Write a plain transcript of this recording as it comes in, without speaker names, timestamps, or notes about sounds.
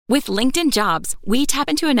With LinkedIn Jobs, we tap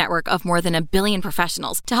into a network of more than 1 billion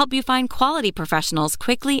professionals to help you find quality professionals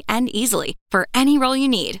quickly and easily for any role you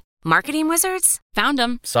need. Marketing wizards? Found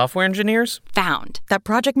them. Software engineers? Found. That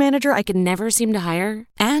project manager I could never seem to hire?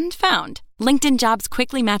 And found. LinkedIn Jobs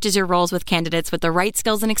quickly matches your roles with candidates with the right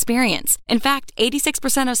skills and experience. In fact,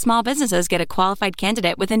 86% of small businesses get a qualified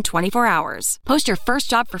candidate within 24 hours. Post your first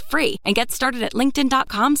job for free and get started at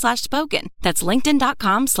linkedin.com/spoken. That's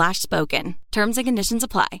linkedin.com/spoken. Terms and conditions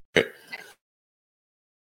apply.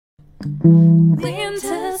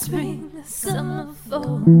 Winter, spring, summer,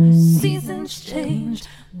 fall, seasons change,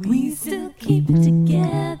 we still keep it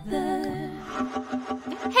together.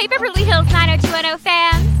 Hey Beverly Hills 90210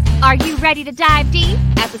 fans, are you ready to dive deep,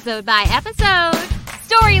 episode by episode,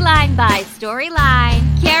 storyline by storyline,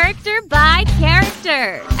 character by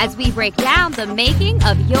character, as we break down the making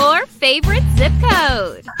of your favorite zip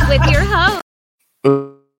code, with your host.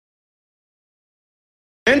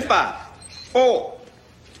 In 5, 4,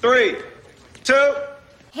 3, 2.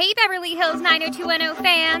 Hey Beverly Hills 90210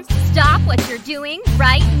 fans, stop what you're doing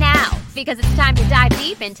right now, because it's time to dive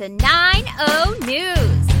deep into 90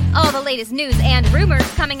 News. All the latest news and rumors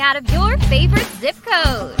coming out of your favorite zip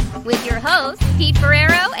code, with your hosts, Pete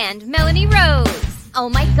Ferrero and Melanie Rose. Oh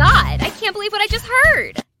my God, I can't believe what I just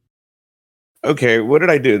heard. Okay, what did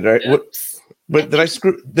I do? Did I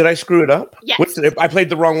screw it up? Yes. I played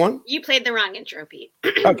the wrong one? You played the wrong intro, Pete.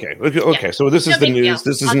 Okay. Yeah. So this is No the big news.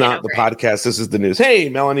 deal. This is I'll not get the over podcast. This is the news. Hey,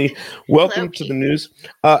 Melanie, welcome to the news.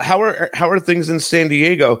 How are things in San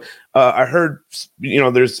Diego? I heard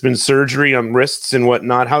there's been surgery on wrists and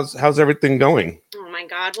whatnot. How's everything going? Oh my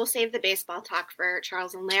God, we'll save the baseball talk for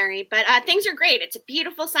Charles and Larry, but things are great. It's a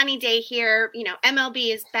beautiful sunny day here.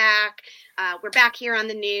 MLB is back. We're back here on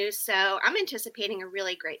the news, so I'm anticipating a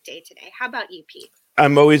really great day today. How about you, Pete?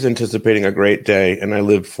 I'm always anticipating a great day, and I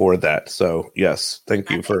live for that. So, yes, thank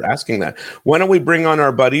you for asking that. Why don't we bring on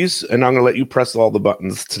our buddies, and I'm going to let you press all the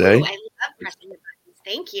buttons today. Ooh, I love pressing the buttons.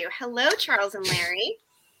 Thank you. Hello, Charles and Larry.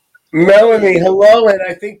 Melanie, hello, and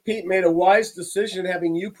I think Pete made a wise decision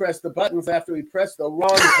having you press the buttons after he pressed the wrong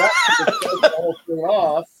button to shut the whole thing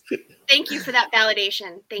off. Thank you for that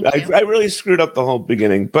validation. Thank you. I really screwed up the whole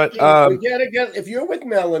beginning, but if you're with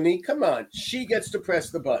Melanie, come on, she gets to press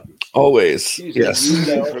the buttons. Always, yes,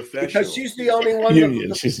 because she's the only one.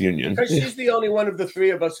 She's union. Because she's the only one of the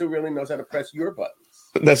three of us who really knows how to press your buttons.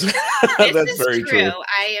 That's This is very true.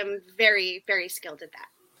 I am very, very skilled at that.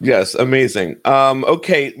 Yes, amazing.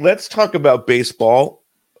 Okay, let's talk about baseball.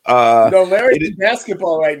 No, Larry's in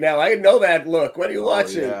basketball right now. I know that look. What are you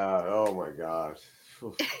watching? Yeah. Oh my gosh.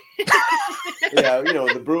 Yeah,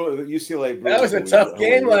 the UCLA Bruins. That was a tough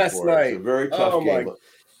game last night. It's a very tough game.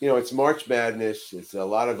 It's March Madness. It's a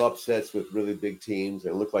lot of upsets with really big teams.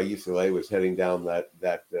 And it looked like UCLA was heading down that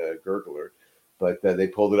gurgler, but they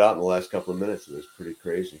pulled it out in the last couple of minutes. It was pretty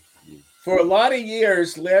crazy. For a lot of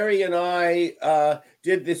years, Larry and I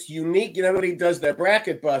did this unique, when he does the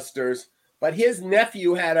bracket busters, but his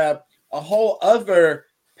nephew had a whole other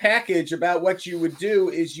package about what you would do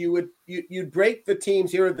is you'd break the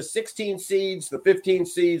teams. Here are the 16 seeds, the 15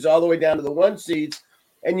 seeds, all the way down to the 1 seeds,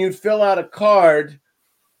 and you'd fill out a card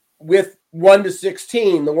with 1 to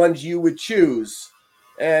 16, the ones you would choose.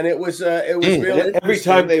 And it was real. Every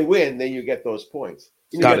time they win, then you get those points.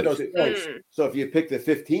 So if you pick the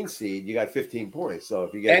 15 seed, you got 15 points. So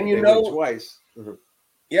if you get win twice.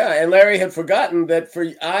 Yeah, and Larry had forgotten that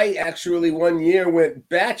I actually one year went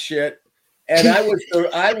batshit, and I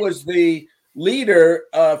was the leader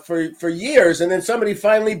for years, and then somebody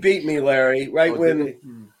finally beat me, Larry. Right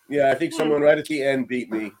I think someone right at the end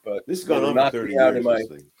beat me. But this has gone on for 30 years.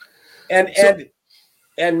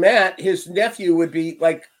 And Matt, his nephew, would be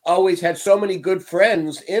always had so many good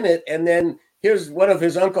friends in it, and then here's one of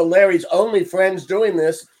his Uncle Larry's only friends doing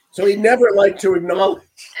this, so he never liked to acknowledge.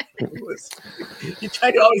 He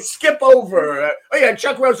tried to always skip over.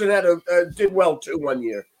 Chuck Rosen did well too one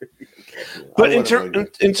year. But in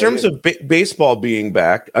terms of baseball being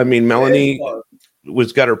back, I mean, Melanie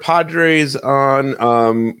got her Padres on.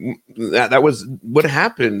 That was what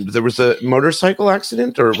happened. There was a motorcycle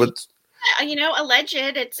accident, or what's? Alleged.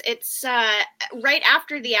 It's right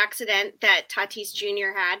after the accident that Tatis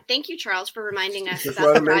Jr. had. Thank you, Charles, for reminding us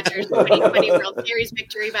about the Dodgers 2020 World Series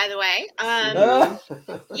victory, by the way.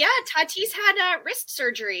 Tatis had wrist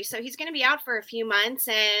surgery, so he's going to be out for a few months,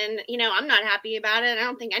 and, I'm not happy about it. I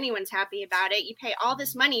don't think anyone's happy about it. You pay all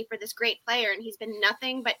this money for this great player, and he's been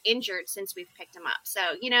nothing but injured since we've picked him up. So,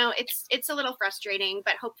 it's a little frustrating,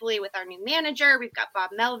 but hopefully with our new manager, we've got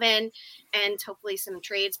Bob Melvin, and hopefully some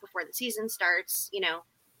trades before the season starts,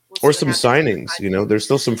 or some signings. There's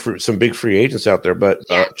still some big free agents out there. But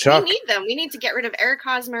Chuck, we need them. We need to get rid of Eric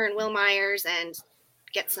Hosmer and Will Myers and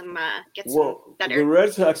get some better. The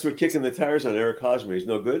Red Sox were kicking the tires on Eric Hosmer. He's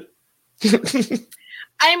no good.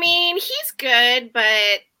 I mean, he's good,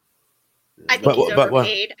 but I think he's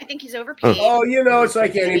overpaid. I think he's overpaid. Oh, it's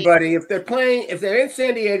like anybody. If they're in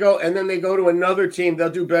San Diego and then they go to another team, they'll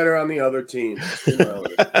do better on the other team.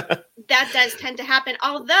 That does tend to happen.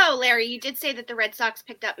 Although, Larry, you did say that the Red Sox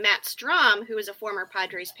picked up Matt Strom, who was a former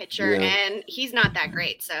Padres pitcher, and he's not that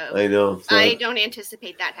great. So I know. So I don't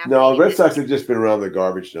anticipate that happening. No, Red Sox have just been around the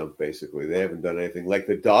garbage dump, basically. They haven't done anything. Like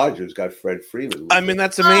the Dodgers got Fred Freeman. I mean,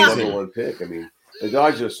 that's amazing. Number one pick. I mean, the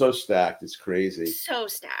Dodgers are so stacked. It's crazy. So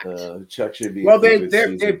stacked. Chuck should be. Well, they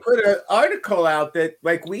put an article out that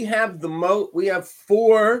we have we have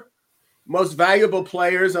 4 most valuable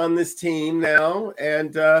players on this team now,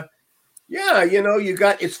 and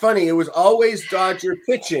it's funny. It was always Dodger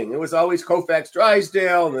pitching. It was always Koufax,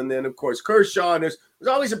 Drysdale, and then of course Kershaw. And it was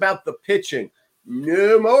always about the pitching.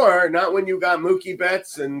 No more. Not when you got Mookie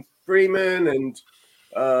Betts and Freeman and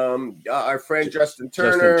our friend Justin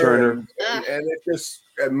Turner. And it just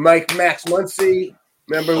Max Muncy.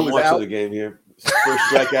 Remember who was out? The game here. First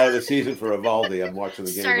strikeout of the season for Evaldi. I'm watching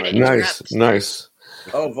the game right now. Nice.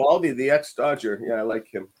 Oh, Evaldi, the ex-Dodger. Yeah, I like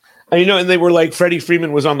him. And they were like, Freddie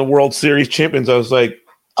Freeman was on the World Series champions. I was like,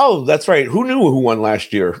 oh, that's right. Who knew who won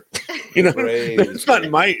last year? It's not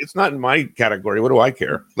in my category. What do I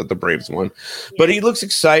care that the Braves won? Yeah. But he looks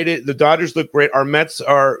excited. The Dodgers look great. Our Mets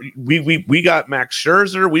are. We got Max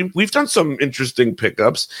Scherzer. We've done some interesting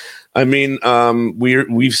pickups. I mean,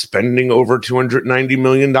 we've spending over $290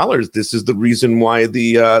 million. This is the reason why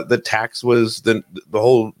the tax was the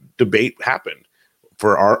whole debate happened.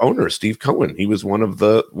 For our owner, Steve Cohen, he was one of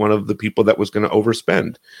the people that was going to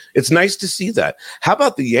overspend. It's nice to see that. How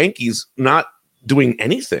about the Yankees not doing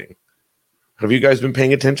anything? Have you guys been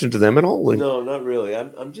paying attention to them at all? No, not really.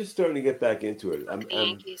 I'm just starting to get back into it.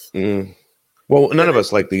 Yankees. Well, none of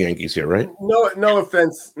us like the Yankees here, right? No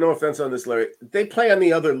offense on this, Larry. They play on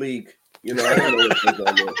the other league. I don't know what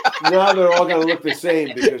they're doing. Now they're all going to look the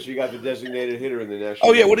same because you got the designated hitter in the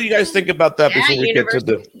National. Oh yeah, what do you guys think about that? Before we get to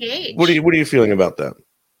the, what are you feeling about that?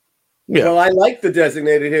 Yeah, well, I liked the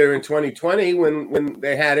designated hitter in 2020 when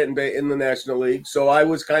they had it in the National League. So I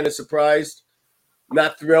was kind of surprised,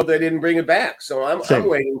 not thrilled they didn't bring it back. So I'm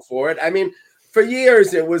waiting for it. I mean, for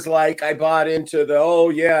years it was like I bought into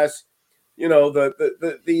the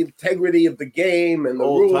the integrity of the game and the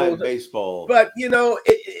old time rules. baseball. But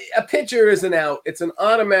a pitcher is an out; it's an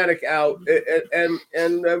automatic out, and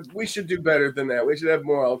we should do better than that. We should have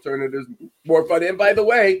more alternatives, more fun. And by the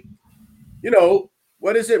way,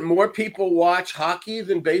 what is it? More people watch hockey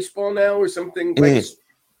than baseball now, or something like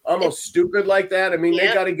almost stupid like that. I mean,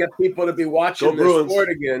 they got to get people to be watching the sport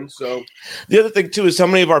again. So the other thing too is how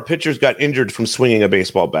many of our pitchers got injured from swinging a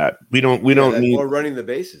baseball bat. We don't need or running the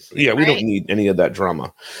bases. Yeah, we don't need any of that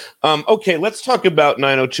drama. Okay, let's talk about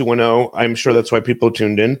 90210. I'm sure that's why people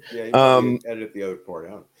tuned in. Yeah, you can edit the other part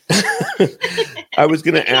out. I was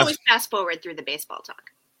going to ask. Always fast forward through the baseball talk.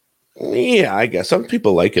 Yeah, I guess some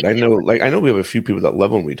people like it. I know we have a few people that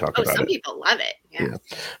love when we talk about it. Some people love it. Yeah.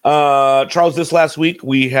 Charles, this last week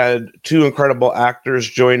we had 2 incredible actors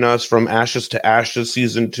join us from Ashes to Ashes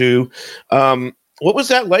season 2. What was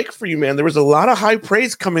that like for you, man? There was a lot of high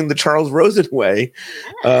praise coming the Charles Rosen way.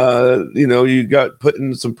 You got put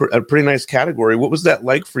in a pretty nice category. What was that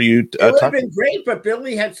like for you? It would have been great, but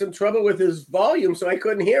Billy had some trouble with his volume, so I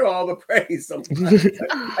couldn't hear all the praise. Sometimes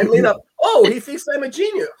I lean up. Oh, he thinks I'm a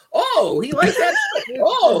genius. Oh, he likes that.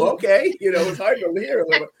 Oh, okay. It's hard to hear a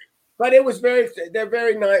little bit. But it was they're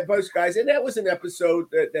very nice, both guys. And that was an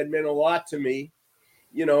episode that meant a lot to me.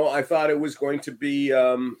 I thought it was going to be,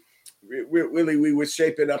 really, we were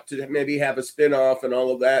shaping up to maybe have a spinoff and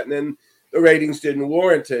all of that. And then the ratings didn't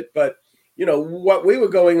warrant it. But, what we were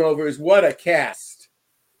going over is what a cast.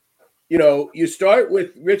 You start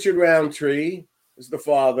with Richard Roundtree as the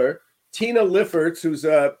father. Tina Lifferts, who's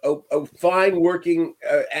a fine working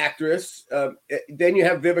actress. Then you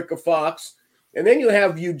have Vivica Fox. And then you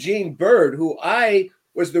have Eugene Bird, who I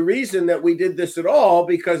was the reason that we did this at all,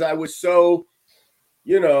 because I was so,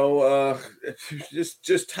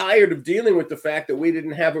 just tired of dealing with the fact that we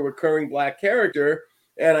didn't have a recurring black character.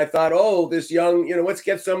 And I thought, this young, let's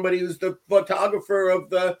get somebody who's the photographer of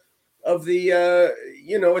the at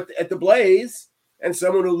the Blaze, and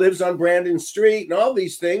someone who lives on Brandon Street and all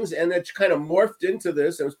these things. And that kind of morphed into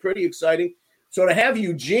this. It was pretty exciting. So to have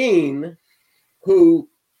Eugene, who,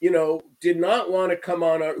 did not want to come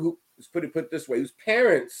on, who, put it this way, whose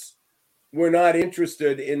parents we're not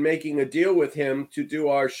interested in making a deal with him to do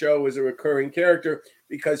our show as a recurring character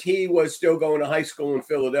because he was still going to high school in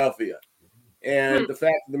Philadelphia. And the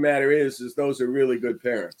fact of the matter is those are really good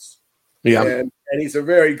parents. Yeah. And he's a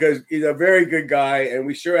very good guy. And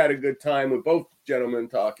we sure had a good time with both gentlemen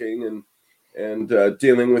talking and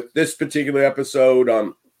dealing with this particular episode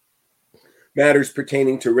on matters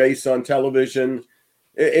pertaining to race on television.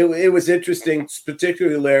 It was interesting,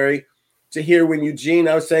 particularly, Larry, to hear when Eugene,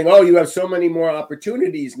 I was saying, oh, you have so many more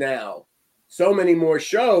opportunities now, so many more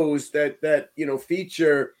shows that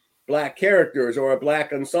feature Black characters or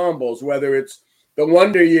Black ensembles, whether it's the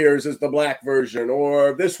Wonder Years is the Black version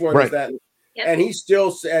or this one is that. Yep. And he's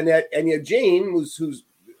still, and Eugene, who's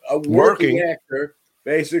a working actor,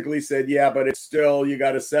 basically said, yeah, but it's still, you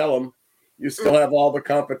got to sell them. You still have all the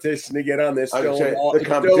competition to get on this. The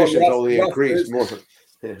competition's only increased more.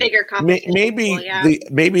 Bigger competition.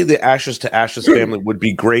 Maybe the Ashes to Ashes family would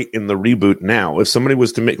be great in the reboot now. If somebody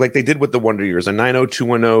was to make, like they did with the Wonder Years, a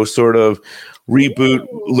 90210 sort of reboot,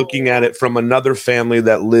 looking at it from another family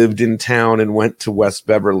that lived in town and went to West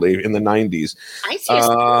Beverly in the 90s. I see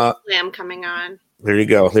a Slam coming on. There you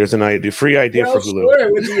go. There's an idea, free idea for Hulu. Sure,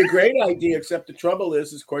 it would be a great idea, except the trouble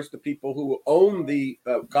is, of course, the people who own the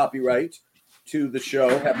copyright to the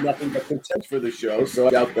show have nothing but contempt for the show, so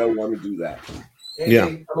I doubt they'll want to do that. Hey, yeah,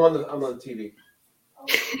 I'm on TV.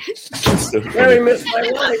 Larry missed my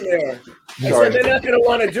line there. I said they're not going to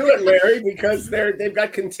want to do it, Larry, because they've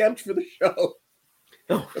got contempt for the show.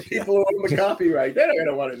 The people who own the copyright, they're not going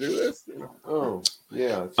to want to do this. Oh,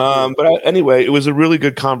 yeah. But anyway, it was a really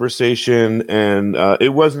good conversation, and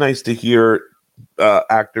it was nice to hear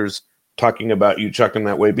actors talking about you, Chuck, in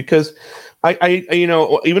that way, because I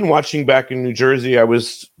even watching back in New Jersey, I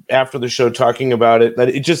was after the show talking about it, that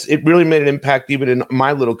it really made an impact even in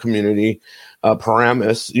my little community,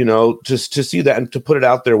 Paramus, just to see that and to put it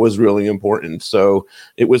out there was really important. So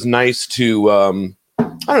it was nice to,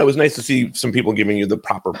 it was nice to see some people giving you the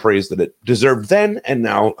proper praise that it deserved then. And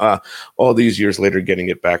now all these years later, getting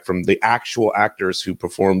it back from the actual actors who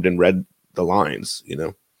performed and read the lines,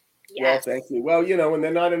 Yes. Well, thank you. Well, when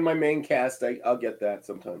they're not in my main cast, I'll get that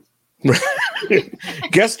sometimes.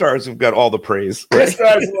 Guest stars have got all the praise. Right? Guest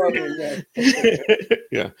stars love me,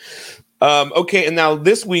 yeah. Okay, and now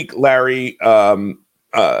this week, Larry,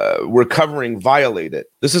 we're covering Violated.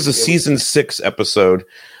 This is a season 6 episode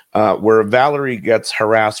where Valerie gets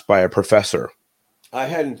harassed by a professor. I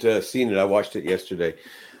hadn't seen it. I watched it yesterday.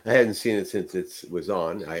 I hadn't seen it since it was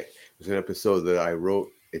on. It was an episode that I wrote.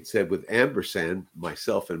 It said with Ampersand,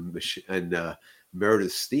 myself, and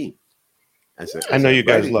Meredith Steen. I know you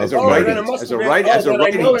guys love as a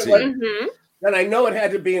writing team. Then I know it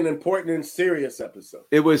had to be an important and serious episode.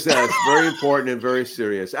 It was very important and very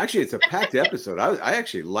serious. Actually, it's a packed episode. I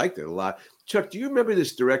actually liked it a lot. Chuck, do you remember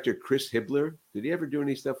this director, Chris Hibbler? Did he ever do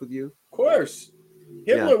any stuff with you? Of course.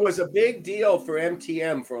 Hibbler was a big deal for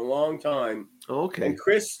MTM for a long time. Oh, okay. And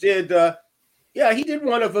Chris did, he did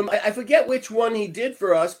one of them. I forget which one he did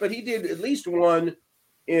for us, but he did at least one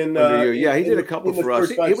he did a couple for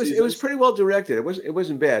us. It was pretty well directed. It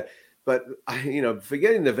wasn't bad. But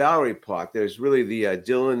forgetting the Valerie part, there's really the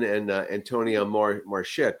Dylan and Antonia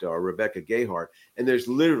Marchette or Rebecca Gayheart, and there's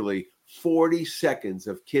literally 40 seconds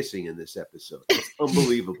of kissing in this episode. It's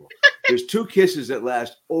unbelievable. There's 2 kisses that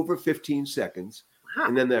last over 15 seconds,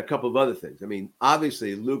 and then there are a couple of other things. I mean,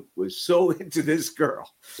 obviously Luke was so into this girl.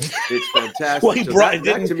 It's fantastic. Well,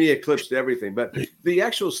 that to me eclipsed everything. But the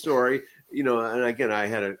actual story, and again, I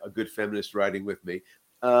had a good feminist writing with me.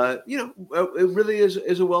 It really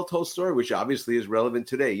is a well-told story, which obviously is relevant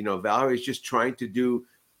today. Valerie's just trying to do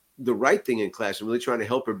the right thing in class and really trying to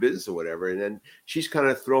help her business or whatever. And then she's kind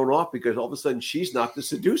of thrown off because all of a sudden she's not the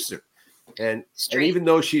seducer. And even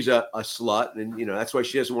though she's a slut, and, that's why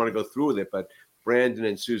she doesn't want to go through with it. But Brandon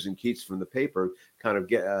and Susan Keats from the paper kind of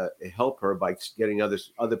help her by getting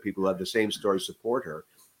other people who have the same story support her.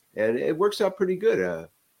 And it works out pretty good.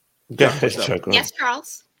 Yes,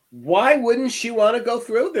 Charles. Why wouldn't she want to go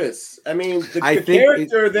through this? I mean, the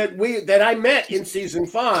character that I met in season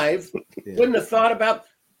 5 wouldn't have thought about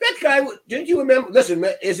that guy. Did you remember? Listen,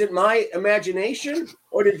 is it my imagination,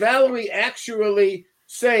 or did Valerie actually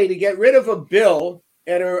say to get rid of a bill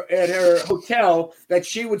at her hotel that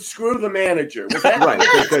she would screw the manager? Was that right?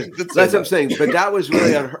 Because that's what I'm saying. But that was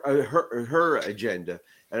really on her agenda.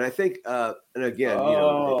 And I think, and again,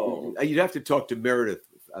 you'd have to talk to Meredith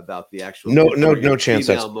about the actual no chance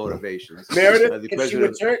female motivations.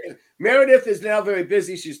 Meredith is now very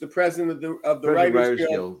busy. She's the president of the Writers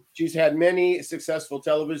Guild. She's had many successful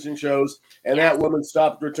television shows, and that woman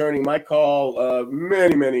stopped returning my call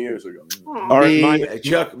many years ago.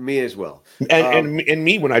 Chuck, me as well, and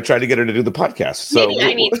me when I tried to get her to do the podcast. So maybe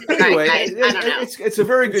I need to try, anyway, guys. I don't know. it's a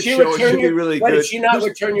very good show. It should be really good. Did she not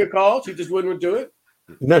return your call? She just wouldn't do it.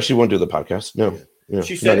 No, she won't do the podcast. No. Yeah.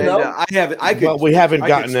 She said no. We haven't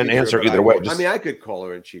gotten an answer either way. I mean, I could call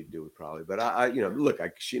her and she'd do it probably, but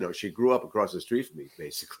she grew up across the street from me,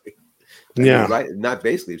 basically. Right? Not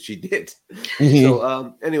basically, she did. Mm-hmm.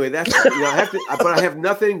 So anyway, that's I have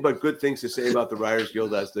nothing but good things to say about the Writers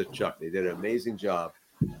Guild as the Chuck. They did an amazing job.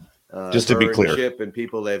 Just to be clear, Chip and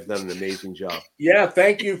people, they've done an amazing job. Yeah,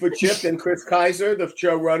 thank you for Chip and Chris Kaiser, the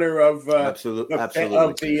showrunner of absolutely of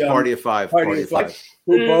the Party of Five,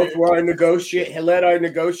 who both were led our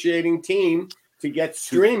negotiating team to get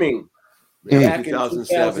streaming back in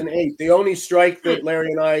 2008. The only strike that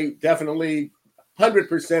Larry and I definitely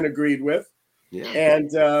 100% agreed with. Yeah. And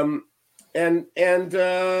then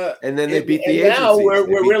they beat the agencies. Now we're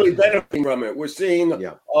really benefiting from it. We're seeing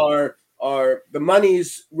the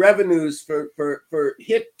revenues for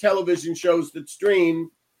hit television shows that stream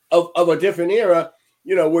of a different era.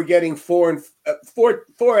 We're getting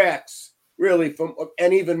 4x really from,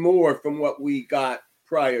 and even more from what we got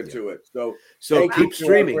prior to it. So keep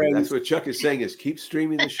streaming. That's what Chuck is saying, is keep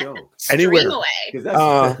streaming the show anywhere.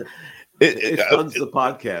 It funds the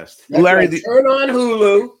podcast. Larry, turn on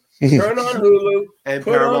Hulu and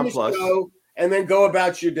put Paramount on the Plus. Show, and then go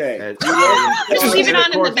about your day. Just leave it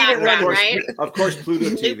on in the background, right? Of course, Pluto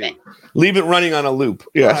TV. Leave it running on a loop.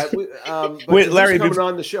 Yeah. Wait, Larry, coming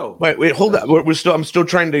on the show. Wait, hold on. I'm still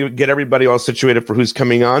trying to get everybody all situated for who's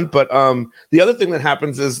coming on. But the other thing that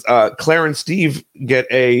happens is Claire and Steve get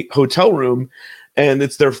a hotel room, and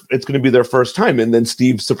it's going to be their first time. And then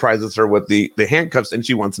Steve surprises her with the handcuffs, and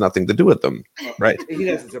she wants nothing to do with them. Right? He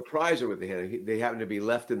doesn't surprise her with the handcuffs. They happen to be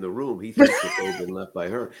left in the room. He thinks that they've been left by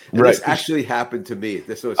her. And right. This actually happened to me.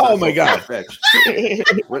 My God!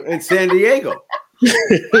 In San Diego.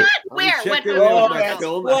 Where? What?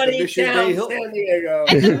 Mission Bay Hilton. San Diego.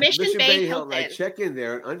 At the Mission Bay Hilton. I check in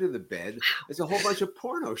there, and under the bed, there's a whole bunch of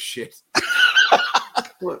porno shit.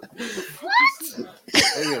 What?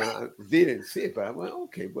 They didn't see it, but I went,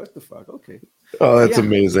 okay, what the fuck? Okay. Oh, that's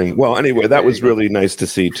amazing. Well, anyway, that was really nice to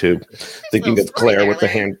see too. Thinking of Claire with the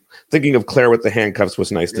handcuffs was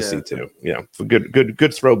nice to see too. Yeah,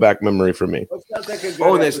 good throwback memory for me. And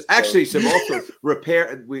there's actually some also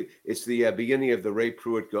repair. It's the beginning of the Ray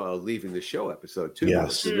Pruitt leaving the show episode too.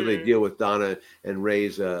 Yes, to really deal with Donna and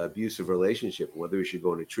Ray's abusive relationship, whether he should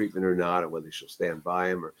go into treatment or not, or whether she'll stand by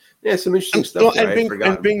him, or some interesting stuff. And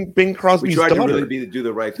Bing Crosby's daughter. We tried to really do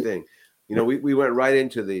the right thing. We went right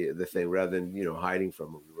into the thing rather than hiding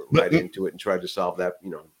from him. We went right into it and tried to solve that.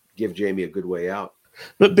 Give Jamie a good way out.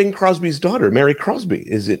 But Bing Crosby's daughter, Mary Crosby,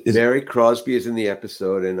 Mary Crosby is in the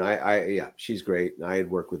episode, and she's great. I had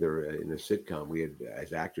worked with her in a sitcom. We had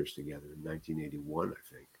as actors together in 1981, I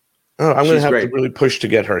think. Oh, I'm going to have to really push to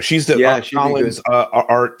get her. She's the Collins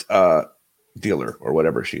art dealer or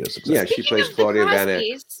whatever she is. Exactly. Yeah, she plays Claudia Van Eck.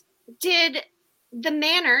 Did the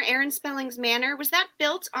manor, Aaron Spelling's manor, was that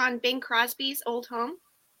built on Bing Crosby's old home?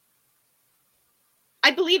 I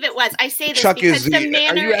believe it was. I say this Chuck because the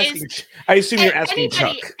manor is. I assume you're asking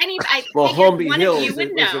Chuck. Holmby Hills. You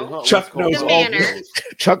would know. Chuck knows all things.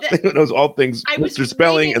 Chuck knows all things. Mr.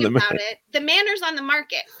 Spelling and the manor. The manor's on the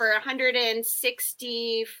market for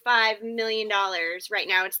 $165 million right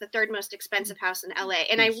now. It's the third most expensive house in LA.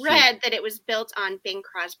 And I read that it was built on Bing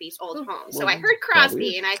Crosby's old home. So I heard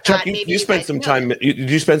Crosby, and I thought Chuck, maybe you spent some time. Did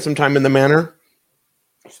you spend some time in the manor?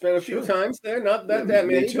 Spent a few times there. Not that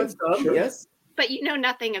many, but some. Sure. Yes. But you know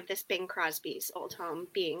nothing of this Bing Crosby's old home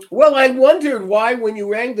being. Well, I wondered why, when you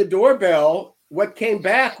rang the doorbell, what came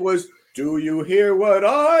back was, "Do you hear what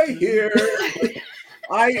I hear?"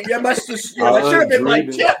 You must have. It should have been my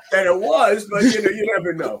tip that it was, but you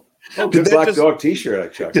never know. Good Black Dog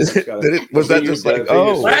T-shirt, Chuck. Was that just like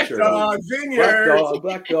Black Dog Vineyard?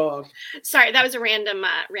 Black Dog. Sorry, that was a random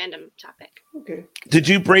topic. Okay. Did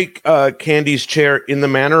you break Candy's chair in the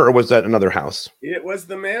manor, or was that another house? It was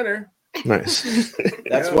the manor. Nice.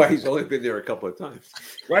 That's why he's only been there a couple of times.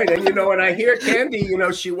 Right. And when I hear Candy,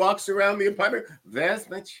 she walks around the apartment. There's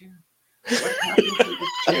my chair. What happened to the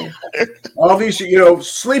chair? All these,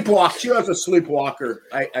 sleepwalk. She was a sleepwalker.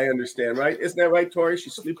 I understand, right? Isn't that right, Tori? She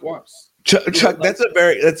sleepwalks. Chuck, that's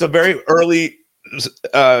a very early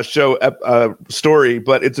show story,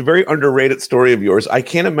 but it's a very underrated story of yours. I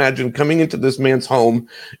can't imagine coming into this man's home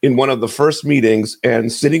in one of the first meetings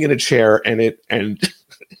and sitting in a chair and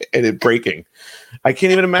and it breaking. I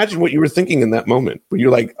can't even imagine what you were thinking in that moment. But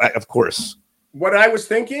you're like, of course. What I was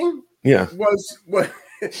thinking, was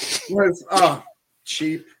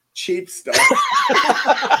cheap stuff.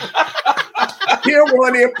 Pier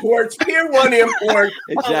 1 imports.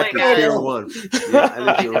 Exactly, Pier 1. Yeah, I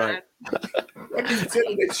think you're right. When you sit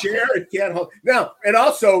in the chair, it can't hold. No, it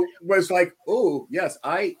also was like, oh yes,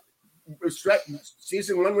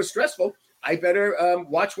 season 1 was stressful. I better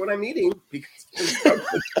watch what I'm eating because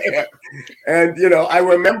and I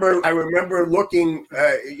remember looking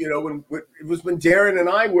when it was when Darren and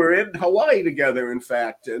I were in Hawaii together, in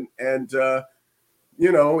fact, and it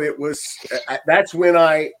was that's when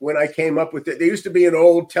I came up with it. There used to be an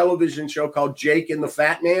old television show called Jake and the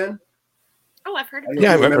Fat Man. Oh, I've heard of it.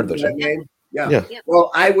 Yeah, I've heard that name. Yeah. Well,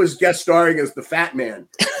 I was guest starring as the Fat Man.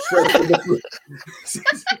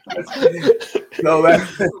 No,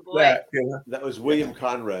 that was William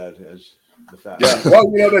Conrad as the Fat Man. Yeah.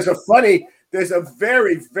 Well, there's a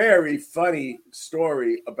very, very funny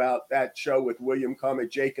story about that show with William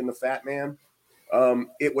Conrad, Jake and the Fat Man.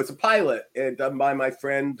 It was a pilot done by my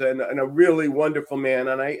friend and a really wonderful man,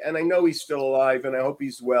 and I know he's still alive, and I hope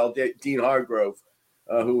he's well. Dean Hargrove,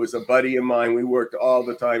 who was a buddy of mine. We worked all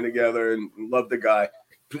the time together and loved the guy,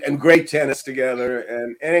 and great tennis together.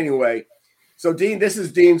 And anyway, so this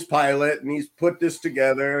is Dean's pilot, and he's put this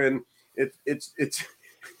together, and it's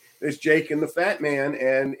Jake and the Fat Man,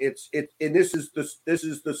 and this is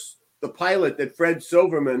the pilot that Fred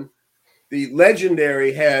Silverman, the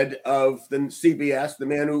legendary head of the CBS, the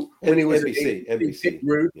man who, when he was NBC.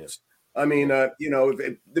 Roots, yeah. I mean, the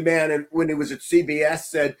man when he was at CBS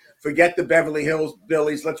said, "Forget the Beverly Hills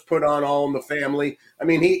Billies, let's put on All in the Family." I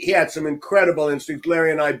mean, he had some incredible instincts.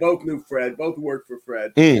 Larry and I both knew Fred, both worked for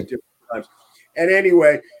Fred at different times. And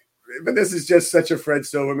anyway, but this is just such a Fred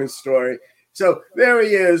Silverman story. So there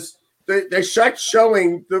he is. They start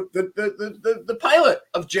showing the pilot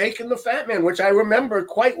of Jake and the Fat Man, which I remember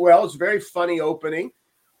quite well. It's a very funny opening.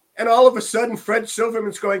 And all of a sudden, Fred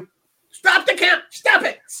Silverman's going, "Stop the camp! Stop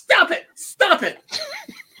it! Stop it! Stop it!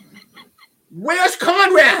 Where's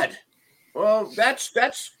Conrad?" Well, that's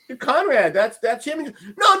Conrad. That's him.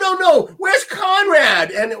 No. Where's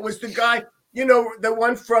Conrad? And it was the guy, the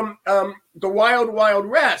one from the Wild Wild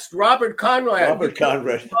West, Robert Conrad. Robert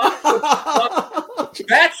Conrad.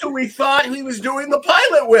 That's who we thought he was doing the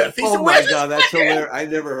pilot with. He said, my God, that's hilarious. I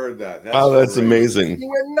never heard that. That's amazing. He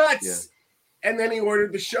went nuts. Yeah. And then he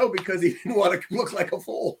ordered the show because he didn't want to look like a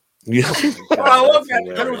fool. Yeah. I love that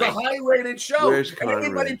because it was a high-rated show. And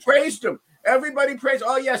everybody praised him. Everybody praised,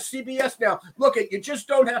 oh, yes, CBS now. Look, you just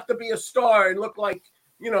don't have to be a star and look like,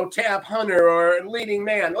 Tab Hunter or a leading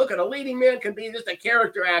man. Look, a leading man can be just a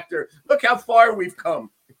character actor. Look how far we've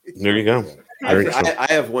come. There you go. I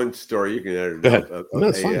have one story you can edit. Go ahead. No,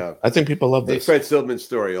 that's fine. I think people love this. A Fred Silverman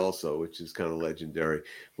story also, which is kind of legendary,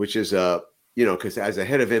 which is, because as a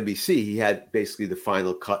head of NBC, he had basically the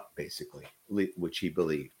final cut, basically, which he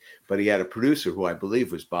believed. But he had a producer who I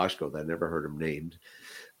believe was Boschko, that I never heard him named.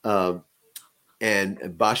 And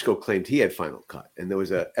Boschko claimed he had final cut. And there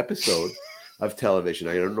was an episode of television,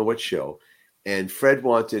 I don't know what show, and Fred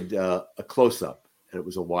wanted a close-up, and it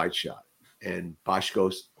was a wide shot. And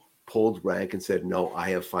Boschko pulled rank and said, "No, I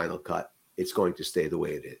have final cut. It's going to stay the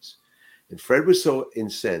way it is." And Fred was so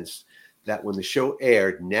incensed that when the show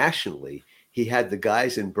aired nationally, he had the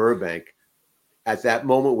guys in Burbank at that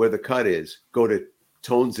moment where the cut is go to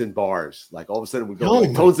Tones and Bars. Like all of a sudden we go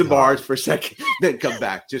to Tones and Bars for a second, then come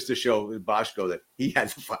back just to show Boschko that he had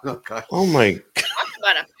the final cut. Oh my God. Talk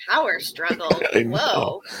about a power struggle.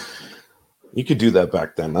 Whoa. You could do that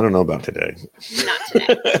back then. I don't know about today. Not today.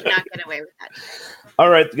 Not get away with that today. All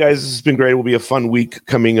right, guys, this has been great. It will be a fun week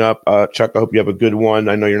coming up. Chuck, I hope you have a good one.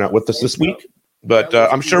 I know you're not with us this week, but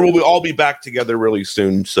I'm sure we'll all be back together really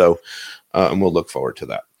soon. So, and we'll look forward to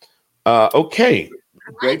that. Okay.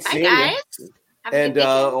 Great seeing you. And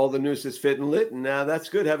all the news is fit and lit. And that's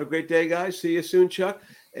good. Have a great day, guys. See you soon, Chuck.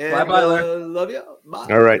 And bye-bye. Love you. Bye.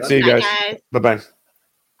 All right. See you guys. Bye-bye.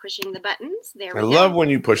 Pushing the buttons. There we I go. love when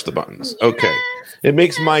you push the buttons. Okay. It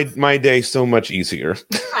makes my day so much easier.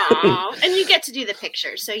 Aww. And you get to do the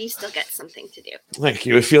pictures, so you still get something to do. Thank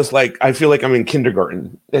you. I feel like I'm in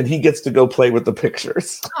kindergarten, and he gets to go play with the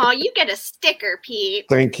pictures. Oh, you get a sticker, Pete.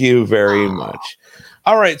 Thank you very much.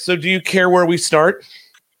 All right. So do you care where we start?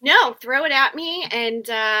 No, throw it at me, and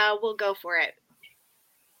we'll go for it.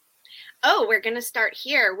 Oh, we're going to start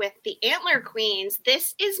here with the Antler Queens.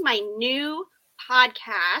 This is my new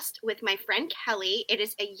podcast with my friend Kelly. It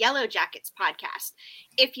is a Yellow Jackets podcast.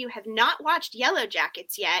 If you have not watched Yellow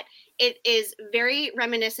Jackets yet, it is very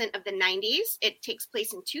reminiscent of the 90s. It takes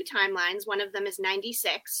place in two timelines. One of them is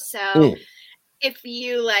 96. So If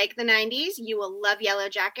you like the 90s, you will love Yellow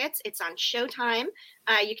Jackets. It's on Showtime.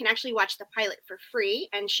 You can actually watch the pilot for free,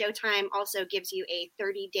 and Showtime also gives you a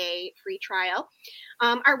 30-day free trial.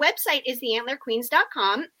 Our website is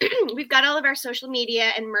theantlerqueens.com. We've got all of our social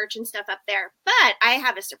media and merch and stuff up there, but I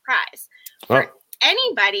have a surprise. For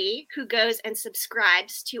anybody who goes and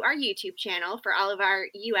subscribes to our YouTube channel, for all of our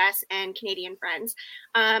US and Canadian friends,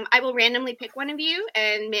 I will randomly pick one of you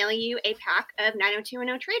and mail you a pack of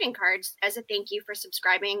 90210 trading cards as a thank you for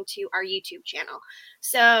subscribing to our YouTube channel.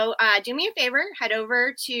 So do me a favor, head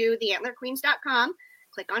over to theantlerqueens.com,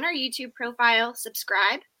 click on our YouTube profile,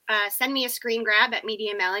 subscribe. Send me a screen grab at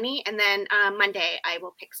Media Melanie, and then Monday I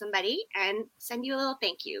will pick somebody and send you a little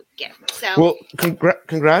thank you gift. So, well,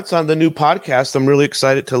 congrats on the new podcast. I'm really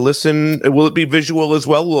excited to listen. Will it be visual as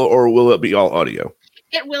well, or will it be all audio?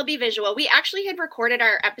 It will be visual. We actually had recorded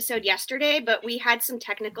our episode yesterday, but we had some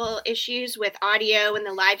technical issues with audio and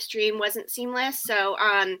the live stream wasn't seamless. So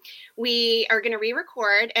we are going to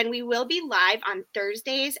re-record, and we will be live on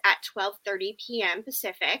Thursdays at 12:30 p.m.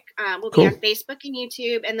 Pacific. We'll be on Facebook and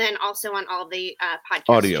YouTube, and then also on all the podcast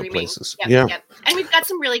audio streaming places. Yep. And we've got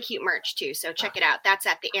some really cute merch too. So check it out. That's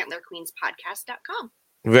at theantlerqueenspodcast.com.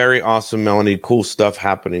 Very awesome, Melanie. Cool stuff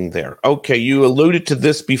happening there. Okay, you alluded to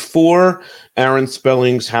this before. Aaron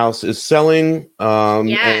Spelling's house is selling,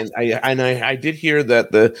 Yes. and I did hear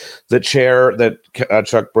that the chair that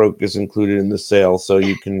Chuck broke is included in the sale, so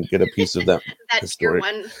you can get a piece of that. That's your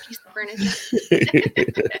one piece of furniture.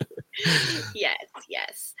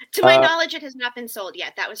 Yes. To my knowledge, it has not been sold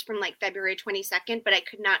yet. That was from like February 22nd, but I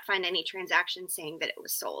could not find any transaction saying that it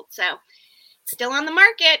was sold. So still on the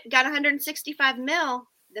market. Got 165 mil.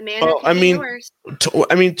 The man. Yours.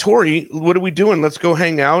 Tori, what are we doing? Let's go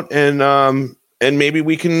hang out and maybe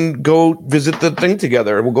we can go visit the thing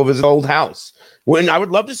together. We'll go visit the old house. I would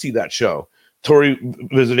love to see that show. Tori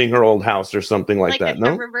visiting her old house or something like that.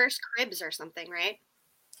 No, reverse Cribs or something, right?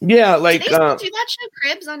 Yeah, like do they still do that show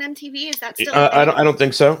Cribs on MTV? Is that still? I don't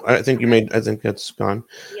think so. I think that's gone.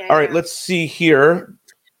 Yeah, all right, let's see here.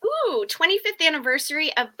 Ooh, 25th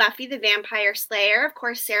anniversary of Buffy the Vampire Slayer. Of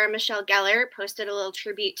course, Sarah Michelle Gellar posted a little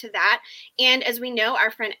tribute to that. And as we know, our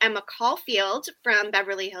friend Emma Caulfield from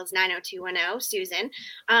Beverly Hills 90210, Susan,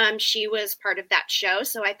 she was part of that show.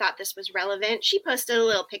 So I thought this was relevant. She posted a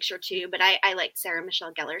little picture too, but I liked Sarah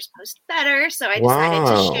Michelle Gellar's post better. So I decided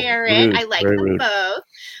to share it. Rude. I like them both.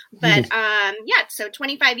 But so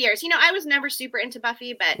 25 years. I was never super into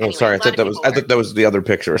Buffy, but anyway, sorry, I thought that was the other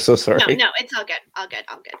picture. So sorry. No, it's all good. All good.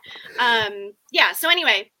 So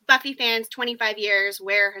anyway, Buffy fans, 25 years.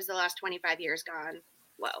 Where has the last 25 years gone?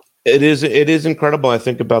 Whoa. It is incredible. I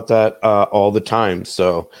think about that all the time.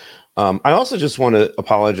 So I also just want to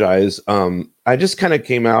apologize. I just kind of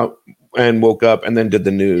came out and woke up and then did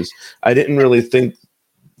the news. I didn't really think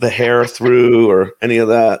the hair through or any of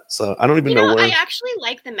that. So I don't even know where. I actually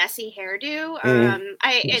like the messy hairdo.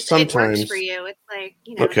 It works for you. It's like,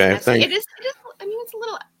 okay, thanks. It is, it's a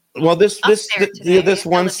little. Well, this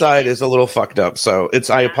one side is a little fucked up, so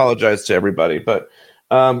I apologize to everybody, but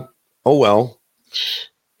oh well.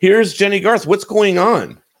 Here's Jennie Garth. What's going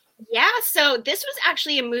on? Yeah, so this was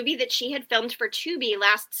actually a movie that she had filmed for Tubi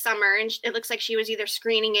last summer, and it looks like she was either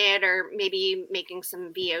screening it or maybe making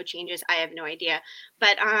some VO changes. I have no idea,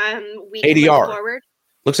 but we ADR. Look forward.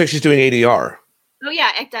 Looks like she's doing ADR. Oh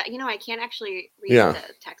yeah, I can't actually read the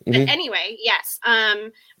text, but anyway, yes.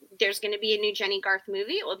 There's going to be a new Jennie Garth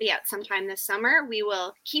movie. It will be out sometime this summer. We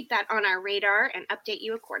will keep that on our radar and update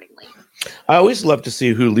you accordingly. I always love to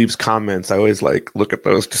see who leaves comments. I always look at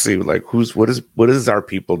those to see what is our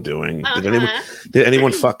people doing? Did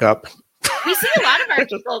anyone fuck up? We see a lot of our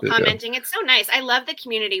people commenting. It's so nice. I love the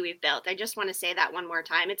community we've built. I just want to say that one more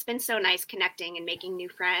time. It's been so nice connecting and making new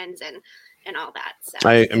friends and all that. So.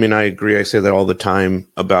 I agree. I say that all the time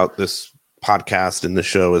about this podcast, and the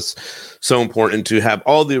show is so important to have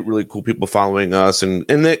all the really cool people following us and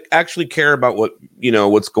they actually care about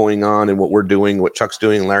what's going on and what we're doing, what Chuck's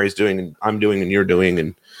doing, and Larry's doing, and I'm doing, and you're doing,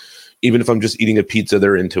 and even if I'm just eating a pizza,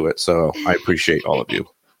 they're into it. So I appreciate all of you.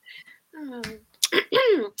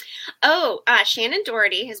 Shannon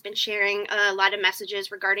Doherty has been sharing a lot of messages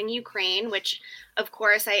regarding Ukraine, which of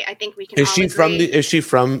course I think we can. Is she?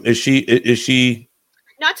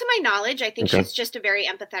 Not to my knowledge. I think she's just a very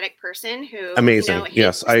empathetic person who amazing.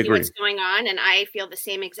 Yes, I agree. What's going on, and I feel the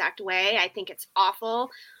same exact way. I think it's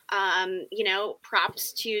awful.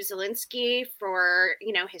 Props to Zelensky for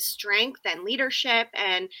his strength and leadership,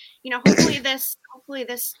 and hopefully this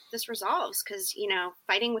resolves, because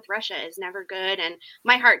fighting with Russia is never good. And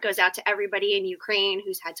my heart goes out to everybody in Ukraine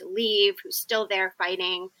who's had to leave, who's still there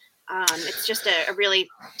fighting. It's just a really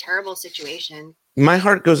terrible situation. my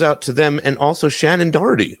heart goes out to them and also Shannon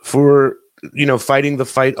Doherty for, fighting the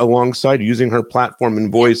fight alongside, using her platform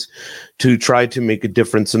and voice to try to make a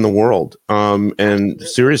difference in the world. And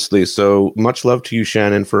seriously, so much love to you,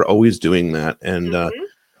 Shannon, for always doing that and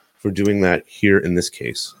for doing that here in this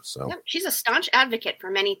case. So she's a staunch advocate for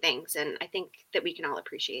many things, and I think that we can all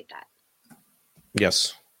appreciate that.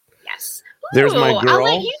 Yes. Yes. There's my girl.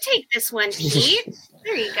 I'll let you take this one, Pete.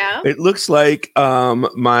 There you go. It looks like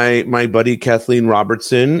my buddy Kathleen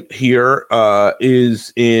Robertson here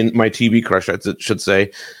is in my TV crush, I should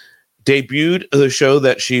say. Debuted the show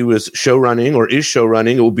that she was showrunning or is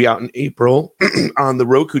showrunning. It will be out in April on the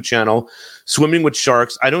Roku channel, Swimming with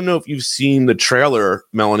Sharks. I don't know if you've seen the trailer,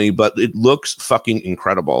 Melanie, but it looks fucking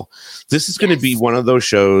incredible. This is going to be one of those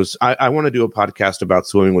shows. I want to do a podcast about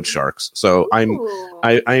Swimming with Sharks. So I'm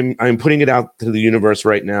putting it out to the universe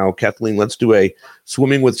right now. Kathleen, let's do a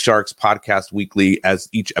Swimming with Sharks podcast weekly as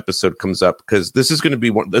each episode comes up, because this is going to be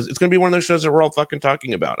one of those shows that we're all fucking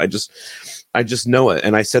talking about. I just know it,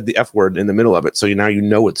 and I said the F word in the middle of it, so now you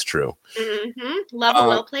know it's true. Mm-hmm. Love a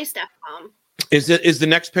well-placed F-bomb. Is the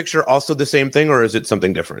next picture also the same thing, or is it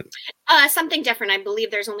something different? Something different. I believe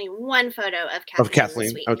there's only one photo of Kathleen.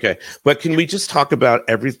 This week. Okay, but can we just talk about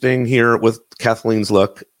everything here with Kathleen's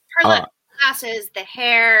look? Her look, glasses, the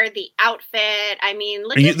hair, the outfit. I mean,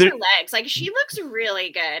 look at her legs. Like, she looks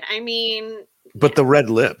really good. I mean, but the red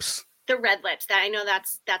lips. The red lips. That I know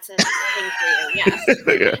that's a thing for you. Yes.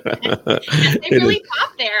 Yes, they really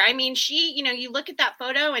pop there. I mean, she, you look at that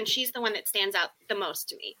photo and she's the one that stands out the most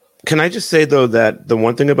to me. Can I just say though that the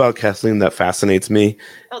one thing about Kathleen that fascinates me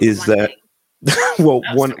is that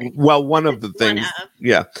one of the things,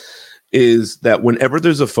 is that whenever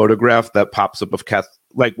there's a photograph that pops up of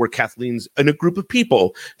like where Kathleen's in a group of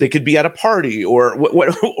people, they could be at a party or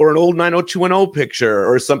an old 90210 picture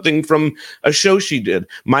or something from a show she did.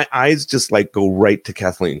 My eyes just like go right to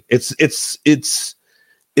Kathleen. It's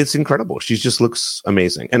incredible. She just looks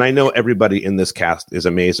amazing. And I know everybody in this cast is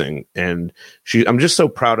amazing. And I'm just so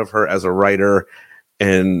proud of her as a writer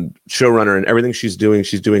and showrunner, and everything she's doing.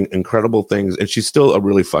 She's doing incredible things, and she's still a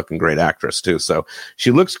really fucking great actress too. So she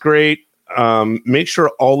looks great. Make sure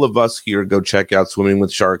all of us here go check out Swimming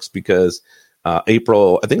with Sharks, because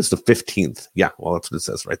April, I think it's the 15th. Yeah, well, that's what it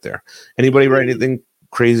says right there. Anybody write anything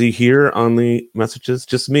crazy here on the messages?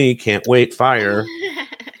 Just me. Can't wait. Fire. Yes,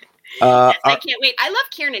 I can't wait. I love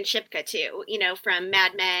Kiernan Shipka too, from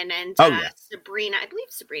Mad Men and Sabrina. I believe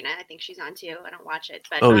Sabrina. I think she's on too. I don't watch it,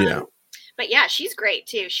 but but yeah, she's great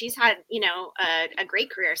too. She's had, a great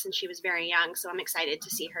career since she was very young. So I'm excited to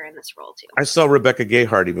see her in this role too. I saw Rebecca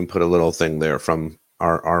Gayheart even put a little thing there from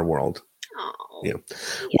our world. Oh, yeah.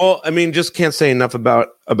 Well, I mean, just can't say enough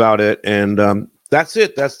about it. And that's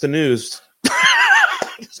it. That's the news.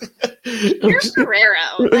 You're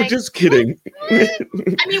Ferrero. I'm just kidding. What?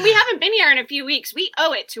 I mean, we haven't been here in a few weeks. We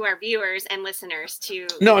owe it to our viewers and listeners to.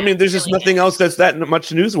 No, I mean, there's just nothing else that's that much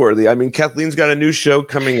newsworthy. I mean, Kathleen's got a new show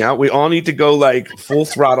coming out. We all need to go like full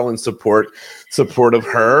throttle and support of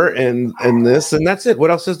her and this, and that's it. What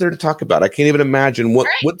else is there to talk about? I can't even imagine what.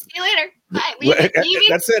 All right, see you later. Bye. Leaving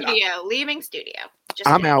that's studio. It. Leaving studio.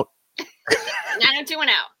 I'm out. 90210.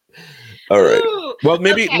 All right. Ooh, well,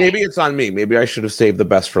 maybe it's on me. Maybe I should have saved the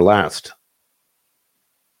best for last.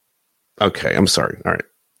 Okay, I'm sorry. All right.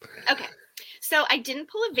 Okay. So I didn't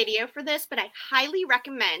pull a video for this, but I highly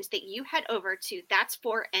recommend that you head over to That's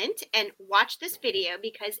For Ent and watch this video,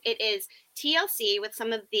 because it is TLC with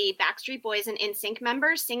some of the Backstreet Boys and NSYNC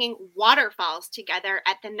members singing Waterfalls together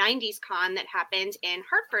at the 90s Con that happened in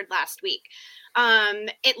Hartford last week.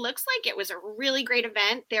 It looks like it was a really great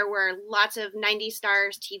event. There were lots of 90s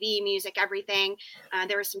stars, TV, music, everything.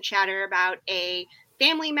 There was some chatter about a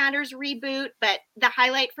Family Matters reboot, but the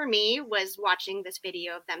highlight for me was watching this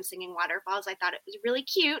video of them singing Waterfalls. I thought it was really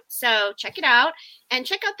cute. So check it out and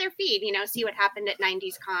check out their feed, see what happened at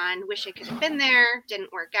 90s Con. Wish I could have been there.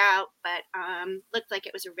 Didn't work out, but looked like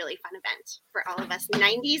it was a really fun event for all of us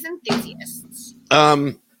 90s enthusiasts.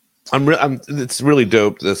 It's really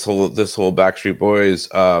dope, this whole Backstreet Boys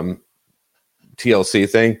TLC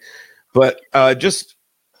thing, but just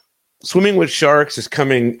Swimming with Sharks is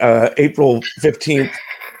coming April 15th.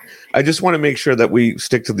 I just want to make sure that we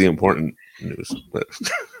stick to the important news.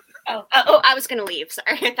 Oh, I was going to leave.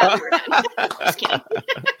 Sorry. I thought we were done. Just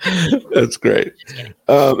kidding. That's great.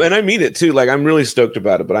 And I mean it too. Like, I'm really stoked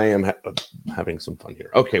about it, but I am having some fun here.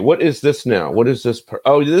 Okay. What is this now? What is this?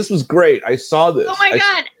 Oh, this was great. I saw this. Oh my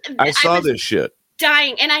God. I saw this shit.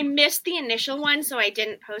 dying, and I missed the initial one, so I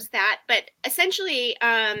didn't post that. But essentially,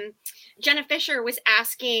 Jenna Fischer was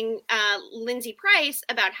asking Lindsay Price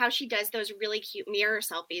about how she does those really cute mirror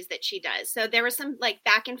selfies that she does. So there was some like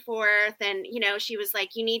back and forth, and she was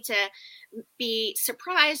like, you need to be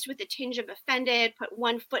surprised with a tinge of offended, put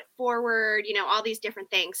one foot forward, all these different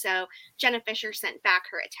things. So Jenna Fischer sent back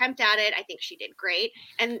her attempt at it. I think she did great.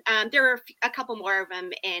 And there were a couple more of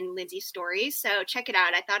them in Lindsay's stories. So check it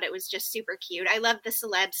out. I thought it was just super cute. I love the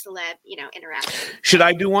celeb, interaction. Should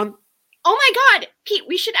I do one? Oh my God, Pete,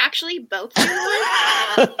 we should actually both do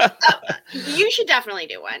one. You should definitely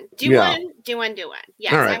do one. Do one.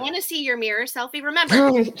 Yes, right. I want to see your mirror selfie.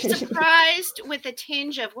 Remember, surprised with a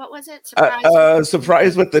tinge of, what was it?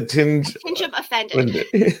 Surprised with the tinge of offended.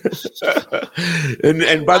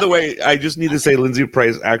 and by the way, I just need to say Lindsay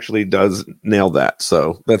Price actually does nail that.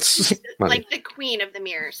 So that's like the queen of the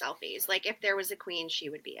mirror selfies. Like if there was a queen,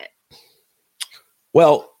 she would be it.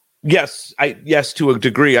 Well, yes, to a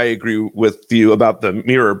degree, I agree with you about the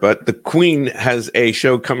mirror, but the Queen has a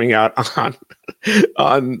show coming out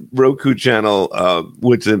on Roku channel,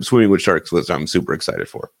 which is Swimming with Sharks, which I'm super excited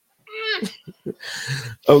for.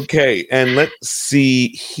 Okay, and let's see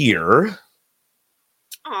here.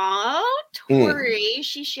 Oh, Tori,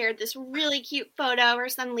 she shared this really cute photo. Her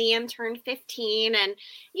son Liam turned 15, and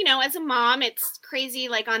as a mom, it's crazy.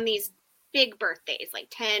 Like on these big birthdays, like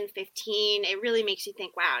 10, 15, it really makes you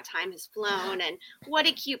think, wow, time has flown, and what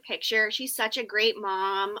a cute picture. She's such a great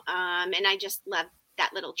mom, and I just love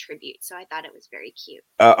that little tribute, so I thought it was very cute.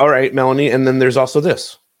 All right, Melanie, and then there's also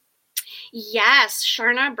this. Yes,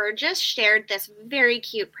 Sharna Burgess shared this very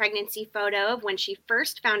cute pregnancy photo of when she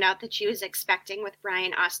first found out that she was expecting with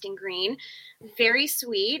Brian Austin Green. Very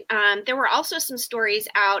sweet. There were also some stories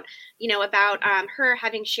out, about her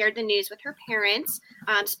having shared the news with her parents,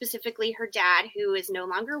 specifically her dad, who is no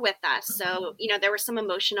longer with us. So, there was some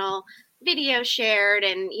emotional video shared,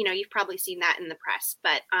 and, you've probably seen that in the press.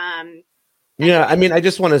 But yeah, I mean, I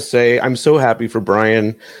just want to say I'm so happy for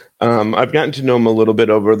Brian. I've gotten to know him a little bit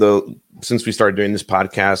since we started doing this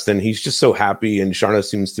podcast, and he's just so happy, and Sharna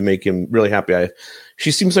seems to make him really happy.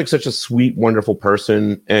 She seems like such a sweet, wonderful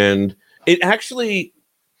person, and it actually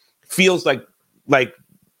feels like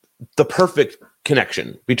the perfect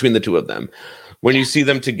connection between the two of them. When you see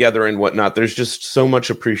them together and whatnot, there's just so much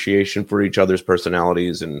appreciation for each other's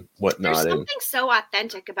personalities and whatnot. There's something so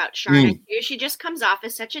authentic about Sharna too. She just comes off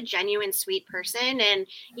as such a genuine, sweet person, and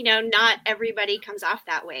not everybody comes off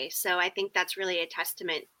that way. So I think that's really a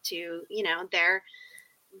testament to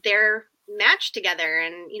their match together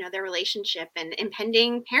and their relationship and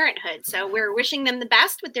impending parenthood. So we're wishing them the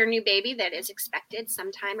best with their new baby that is expected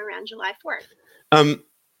sometime around July 4th.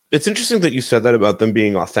 It's interesting that you said that about them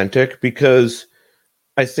being authentic, because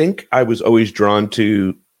I think I was always drawn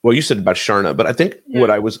to, well, you said about Sharna, but I think what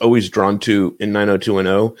I was always drawn to in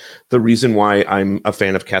 90210, the reason why I'm a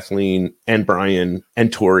fan of Kathleen and Brian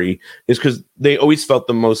and Tori is because they always felt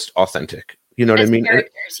the most authentic. You know what I mean?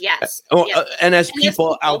 Characters, yes. And as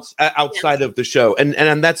people outside of the show,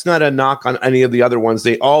 and that's not a knock on any of the other ones.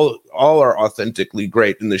 They all are authentically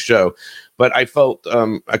great in the show, but I felt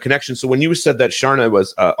a connection. So when you said that Sharna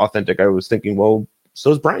was authentic, I was thinking, well,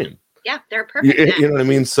 so is Brian. Yeah, they're perfect. You know what I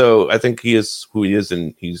mean? So I think he is who he is,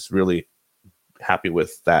 and he's really happy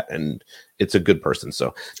with that, and it's a good person.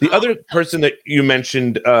 So the other person that you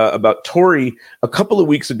mentioned about Tori, a couple of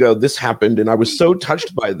weeks ago, this happened, and I was so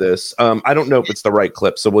touched by this. I don't know if it's the right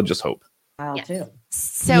clip, so we'll just hope. I'll too.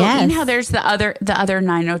 So you know, there's the other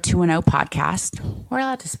 90210 podcast. We're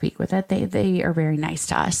allowed to speak with it. They are very nice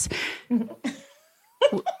to us.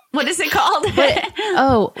 What is it called?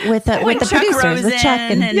 with the producers, Rosen with Chuck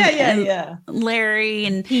and Larry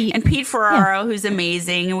and Pete Ferraro, who's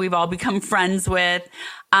amazing, and we've all become friends with.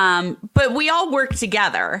 But we all work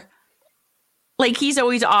together. Like he's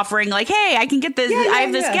always offering, like, hey, I can get this. I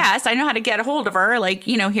have this guest. I know how to get a hold of her. Like,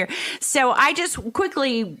 here. So I just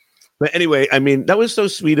quickly. But anyway, I mean, that was so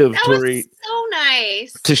sweet of Tori. So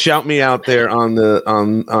nice to shout me out there on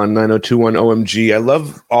 90210 OMG. I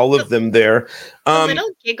love all of them there. The little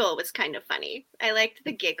giggle was kind of funny. I liked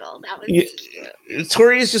the giggle. That was cute.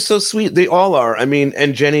 Tori is just so sweet. They all are. I mean,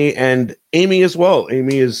 and Jenny and Amy as well.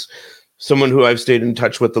 Amy is someone who I've stayed in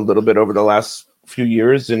touch with a little bit over the last few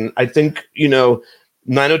years, and I think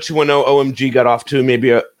 90210 OMG got off to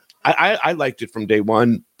maybe I liked it from day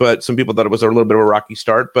one, but some people thought it was a little bit of a rocky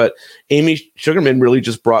start. But Amy Sugarman really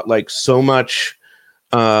just brought like so much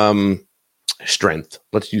strength,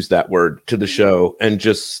 let's use that word, to the show, and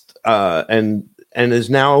just and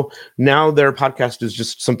is now their podcast is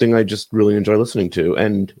just something I just really enjoy listening to.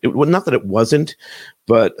 And not that it wasn't,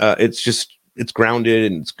 but it's just it's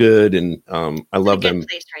grounded and it's good, and I love them.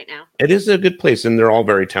 Place right now. It is a good place, and they're all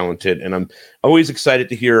very talented, and I'm always excited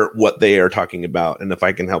to hear what they are talking about, and if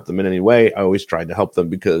I can help them in any way, I always try to help them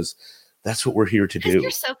because that's what we're here to do.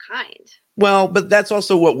 You're so kind. Well, but that's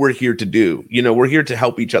also what we're here to do. You know, we're here to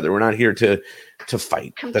help each other. We're not here to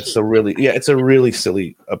fight. Compete. That's it's a really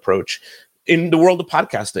silly approach in the world of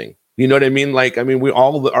podcasting. You know what I mean? Like, I mean, we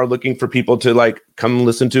all are looking for people to like come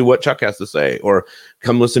listen to what Chuck has to say, or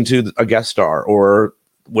come listen to a guest star, or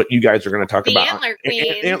what you guys are going to talk about.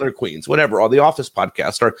 Antler Queens, whatever, all the Office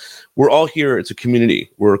podcasts are. We're all here. It's a community.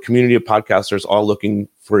 We're a community of podcasters all looking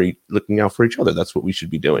out for each other. That's what we should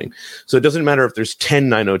be doing. So it doesn't matter if there's 10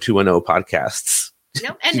 90210 podcasts.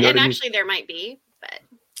 Nope. And actually there might be, but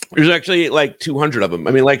there's actually like 200 of them.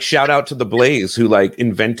 I mean, like, shout out to the Blaze who like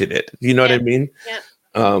invented it. You know what I mean? Yep.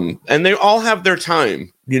 And they all have their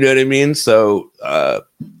time. You know what I mean? So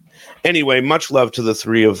anyway, much love to the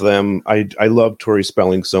three of them. I love Tori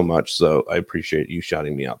Spelling so much, so I appreciate you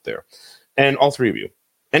shouting me out there. And all three of you.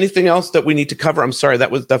 Anything else that we need to cover? I'm sorry,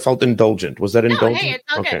 that felt indulgent. Was that indulgent? Hey, it's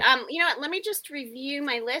all good. You know what? Let me just review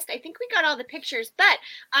my list. I think we got all the pictures, but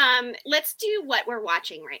let's do what we're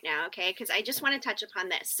watching right now, okay? Because I just want to touch upon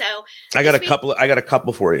this. So I got a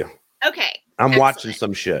couple for you. Okay. I'm watching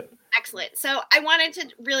some shit. Excellent. So I wanted to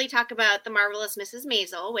really talk about The Marvelous Mrs.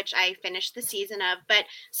 Maisel, which I finished the season of, but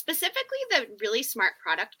specifically the really smart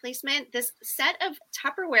product placement. This set of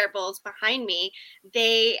Tupperware bowls behind me,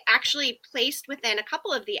 they actually placed within a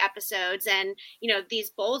couple of the episodes, and, you know, these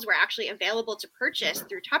bowls were actually available to purchase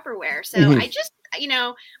through Tupperware. So I just, you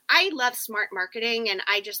know, I love smart marketing, and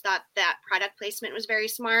I just thought that product placement was very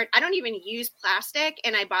smart. I don't even use plastic,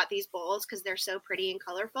 and I bought these bowls because they're so pretty and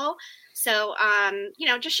colorful. So, you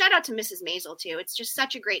know, just shout out to Mrs. Maisel too. It's just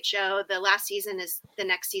such a great show. The last season is the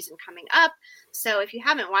next season coming up. So if you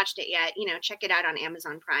haven't watched it yet, you know, check it out on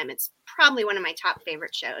Amazon Prime. It's probably one of my top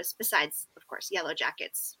favorite shows, besides, of course, Yellow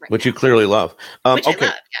Jackets. Which you clearly love. Which I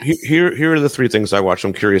love, yes. Here are the three things I watched.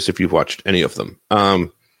 I'm curious if you've watched any of them.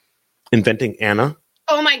 Inventing Anna.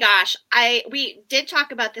 Oh my gosh. We did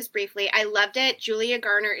talk about this briefly. I loved it. Julia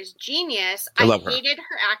Garner is genius. I hated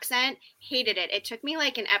her accent. Hated it. It took me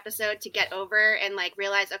like an episode to get over and like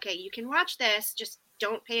realize, okay, you can watch this. Just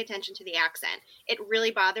don't pay attention to the accent. It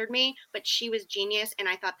really bothered me, but she was genius, and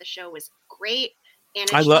I thought the show was great.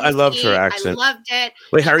 I loved her accent. I loved it.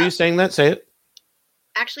 Wait, how are you saying that? Say it.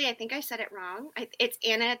 Actually, I think I said it wrong. It's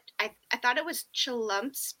Anna. I thought it was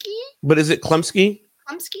Chlumsky. But is it Klumsky?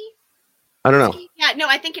 Klumsky? I don't know. Yeah, no,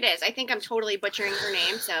 I think it is. I think I'm totally butchering her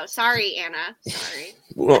name. So sorry, Anna. Sorry.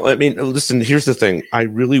 Well, I mean, listen, here's the thing. I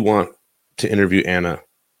really want to interview Anna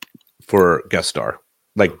for guest star,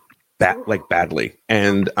 like badly.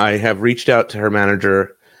 And I have reached out to her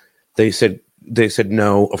manager. They said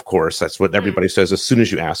no, of course. That's what everybody says as soon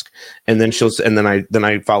as you ask. And then then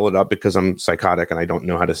I followed up because I'm psychotic and I don't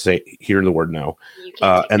know how to hear the word no.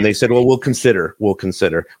 And they said, well, we'll consider,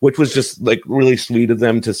 which was just like really sweet of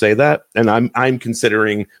them to say that. And I'm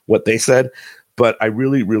considering what they said, but I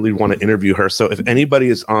really, really want to interview her. So if anybody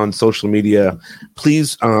is on social media,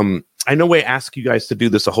 please, I know I ask you guys to do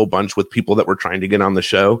this a whole bunch with people that we're trying to get on the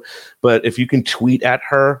show, but if you can tweet at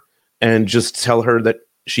her and just tell her that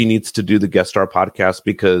she needs to do the guest star podcast,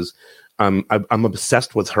 because I'm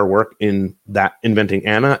obsessed with her work in that Inventing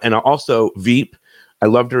Anna, and also Veep. I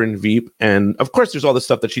loved her in Veep, and of course, there's all the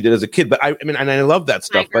stuff that she did as a kid. But I mean, and I love that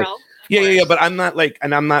stuff. But yeah. But I'm not like,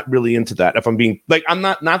 and I'm not really into that. If I'm being like, I'm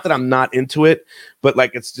not that I'm not into it, but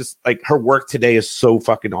like, it's just like her work today is so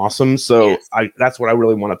fucking awesome. So that's what I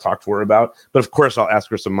really want to talk to her about. But of course, I'll ask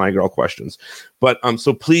her some My Girl questions. But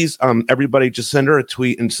so please, everybody, just send her a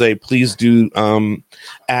tweet and say, please do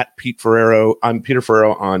at Pete Ferrero. I'm Peter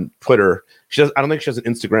Ferrero on Twitter. I don't think she has an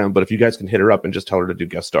Instagram, but if you guys can hit her up and just tell her to do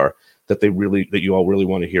guest star, that you all really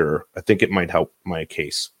want to hear her, I think it might help my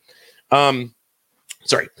case.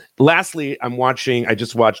 Sorry. Lastly, I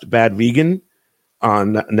just watched Bad Vegan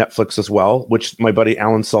on Netflix as well, which my buddy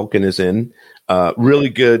Alan Sulkin is in. Really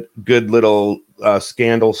good little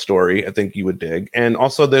scandal story. I think you would dig. And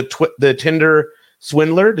also the Tinder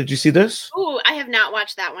Swindler. Did you see this? Oh, I have not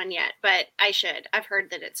watched that one yet, but I should. I've heard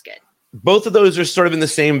that it's good. Both of those are sort of in the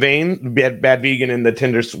same vein, Bad Vegan and the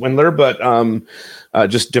Tinder Swindler, but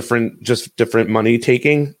just different money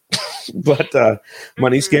taking, but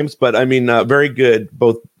money schemes. But I mean, very good,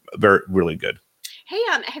 both really good. Hey,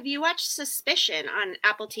 have you watched Suspicion on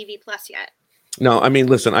Apple TV Plus yet? No, I mean,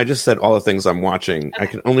 listen, I just said all the things I'm watching. Okay. I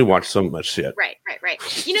can only watch so much shit. Right.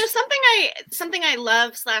 You know, something I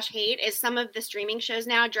love / hate is some of the streaming shows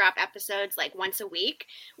now drop episodes like once a week,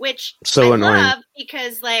 which so I annoying. love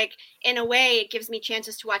because, like, in a way, it gives me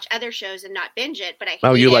chances to watch other shows and not binge it. But I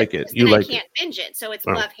hate you like it. You like I can't binge it, so it's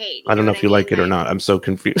love hate. I don't know if you like it or not. I'm so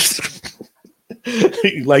confused.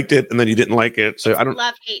 You liked it and then you didn't like it, so I don't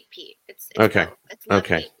love hate, Pete. It's okay. It's love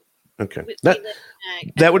okay. Hate. Okay.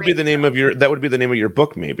 That would be the name of your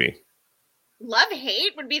book, maybe. Love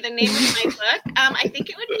Hate would be the name of my book. I think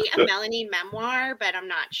it would be a Melanie memoir, but I'm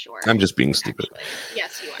not sure. I'm just being stupid. Actually.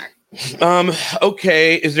 Yes, you are.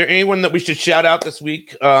 Okay. Is there anyone that we should shout out this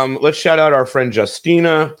week? Let's shout out our friend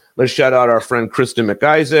Justina. Let's shout out our friend Kristen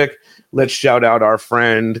McIsaac. Let's shout out our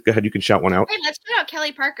friend. Go ahead, you can shout one out. Hey, let's shout out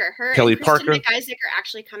Kelly Parker. Kelly and Parker. Kristen McIsaac are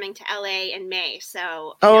actually coming to LA in May,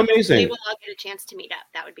 so amazing. We will all get a chance to meet up.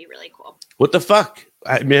 That would be really cool. What the fuck?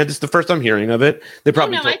 I mean, this is the first I'm hearing of it. They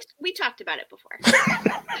probably we talked about it before.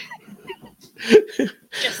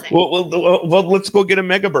 Just saying. Well, let's go get a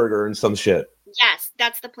mega burger and some shit. Yes,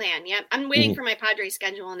 that's the plan. Yep, I'm waiting for my Padres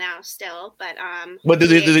schedule now, still, but What do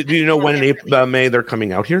you know when in May they're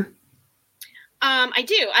coming out here? I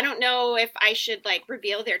do. I don't know if I should like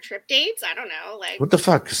reveal their trip dates. I don't know. Like, what the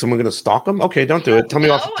fuck? Is someone gonna stalk them? Okay, don't do it. Tell me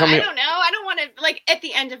off. I don't know. I don't want to. Like at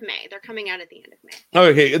the end of May, they're coming out at the end of May.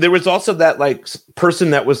 Okay. There was also that like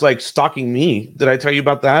person that was like stalking me. Did I tell you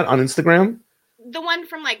about that on Instagram? The one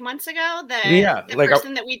from like months ago. The like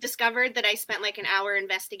person that we discovered that I spent like an hour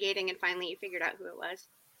investigating, and finally you figured out who it was.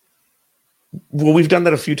 Well, we've done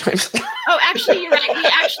that a few times. Oh, actually, you're right. We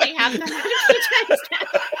actually have done that a few times now.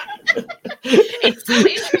 It's so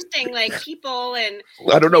interesting, like people and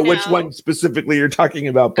I don't know which one specifically you're talking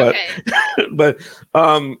about, but but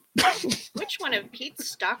which one of Pete's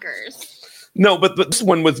stalkers? No, but this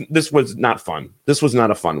was not fun. This was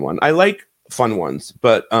not a fun one. I like fun ones,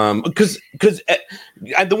 but because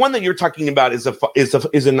the one that you're talking about is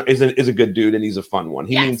a good dude and he's a fun one.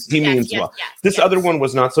 He means well. This other one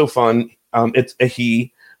was not so fun. It's a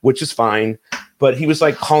he, which is fine, but he was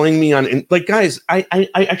like calling me on like, guys,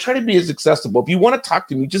 I try to be as accessible. If you want to talk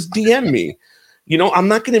to me, just DM me. You know, I'm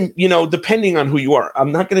not going to, depending on who you are,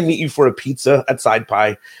 I'm not going to meet you for a pizza at Side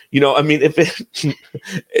Pie. I mean,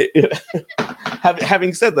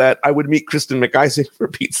 having said that, I would meet Kristen McIsaac for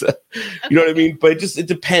pizza. You know what I mean? But it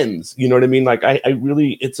depends. You know what I mean? Like I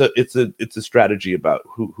really, it's a strategy about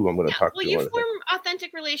who I'm going to talk to. Well, you form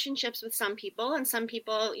authentic relationships with some people, and some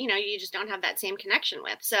people, you just don't have that same connection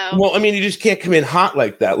with. So, well, I mean, you just can't come in hot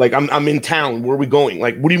like that. Like I'm in town. Where are we going?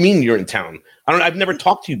 Like, what do you mean you're in town? I've never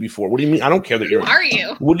talked to you before. What do you mean? I don't care that you're. Who are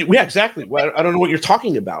you? Yeah, exactly. Well, I don't know what you're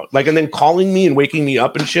talking about. Like, and then calling me and waking me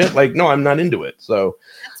up and shit. Like, no, I'm not into it. So,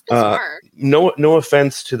 no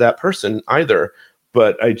offense to that person either,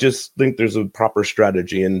 but I just think there's a proper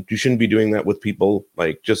strategy, and you shouldn't be doing that with people.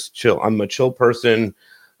 Like, just chill. I'm a chill person.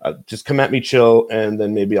 Just come at me chill, and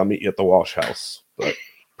then maybe I'll meet you at the Walsh House, but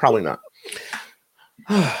probably not.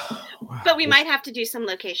 But we might have to do some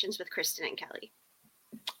locations with Kristen and Kelly.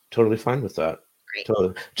 Totally fine with that. Great.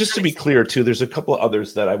 Totally. Just to be clear, too, there's a couple of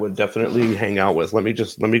others that I would definitely hang out with. Let me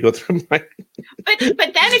go through my. But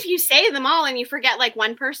then if you say them all and you forget like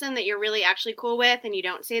one person that you're really actually cool with, and you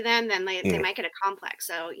don't say them, then they might get a complex.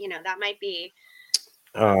 So that might be.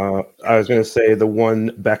 I was going to say the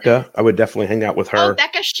one Becca. I would definitely hang out with her. Oh,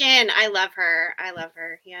 Becca Shin. I love her.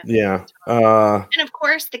 Yeah. Yeah. And of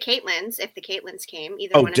course the Caitlyns, if the Caitlyns came,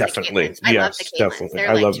 either one definitely. Of the Caitlyns. Yes, definitely.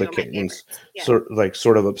 I love the Caitlyns. Yeah.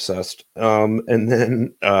 Sort of obsessed. And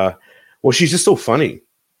then, she's just so funny.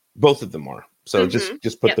 Both of them are. So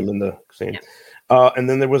just put them in the same. Yep. And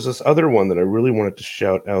then there was this other one that I really wanted to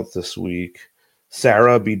shout out this week.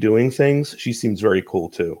 Sarah Be Doing Things. She seems very cool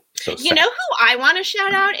too. So you know who I want to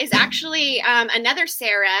shout out is actually another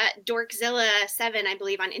Sarah, Dorkzilla7, I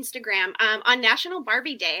believe, on Instagram. On National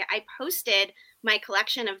Barbie Day, I posted my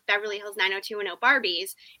collection of Beverly Hills 90210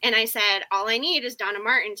 Barbies, and I said, all I need is Donna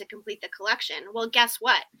Martin to complete the collection. Well, guess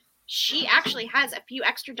what? She actually has a few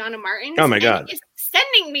extra Donna Martins. Oh my God. And is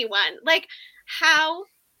sending me one. Like, how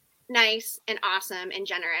nice and awesome and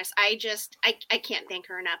generous. I can't thank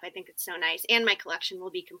her enough. I think it's so nice. And my collection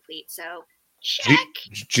will be complete. So check.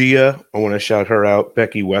 Gia, I want to shout her out.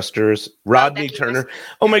 Becky Westers, Rodney Turner.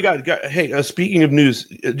 Westers. Oh my God. Hey, speaking of news,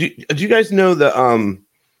 do you guys know the,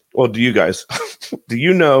 do you guys, do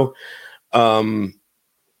you know, BH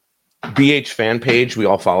fan page? We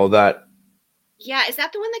all follow that. Yeah. Is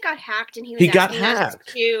that the one that got hacked and he got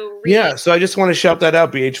hacked? Yeah. So I just want to shout that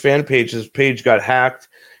out. BH fan page, his page got hacked.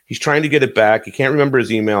 He's trying to get it back. He can't remember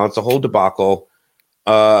his email. It's a whole debacle.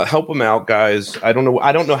 Help him out, guys. I don't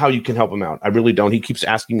know how you can help him out. I really don't. He keeps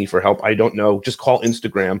asking me for help. I don't know. Just call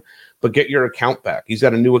Instagram, but get your account back. He's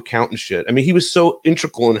got a new account and shit. I mean, he was so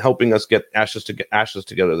integral in helping us get Ashes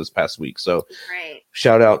together this past week. So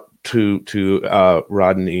shout out to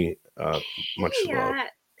Rodney. Much love.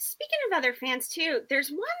 Speaking of other fans too,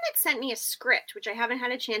 there's one that sent me a script, which I haven't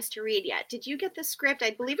had a chance to read yet. Did you get the script?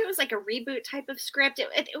 I believe it was like a reboot type of script.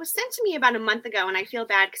 It was sent to me about a month ago, and I feel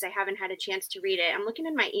bad because I haven't had a chance to read it. I'm looking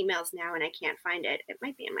in my emails now, and I can't find it. It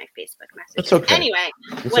might be in my Facebook message. It's okay. Anyway,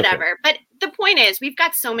 whatever. Okay. But the point is, we've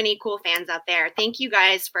got so many cool fans out there. Thank you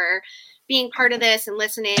guys for being part of this and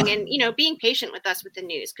listening and, being patient with us with the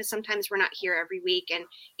news, because sometimes we're not here every week. And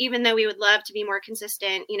even though we would love to be more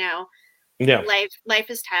consistent, life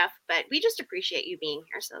is tough, but we just appreciate you being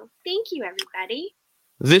here. So thank you, everybody.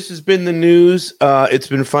 This has been the news. It's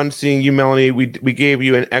been fun seeing you, Melanie. We gave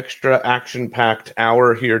you an extra action-packed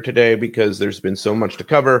hour here today because there's been so much to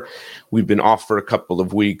cover. We've been off for a couple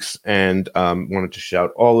of weeks and wanted to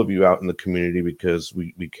shout all of you out in the community because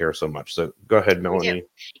we care so much. So go ahead, Melanie.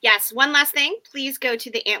 Yes. One last thing. Please go to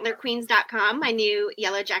theantlerqueens.com, my new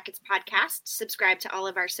Yellow Jackets podcast. Subscribe to all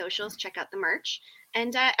of our socials. Check out the merch.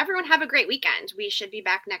 And everyone have a great weekend. We should be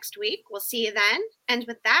back next week. We'll see you then. And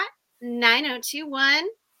with that, 9021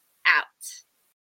 out.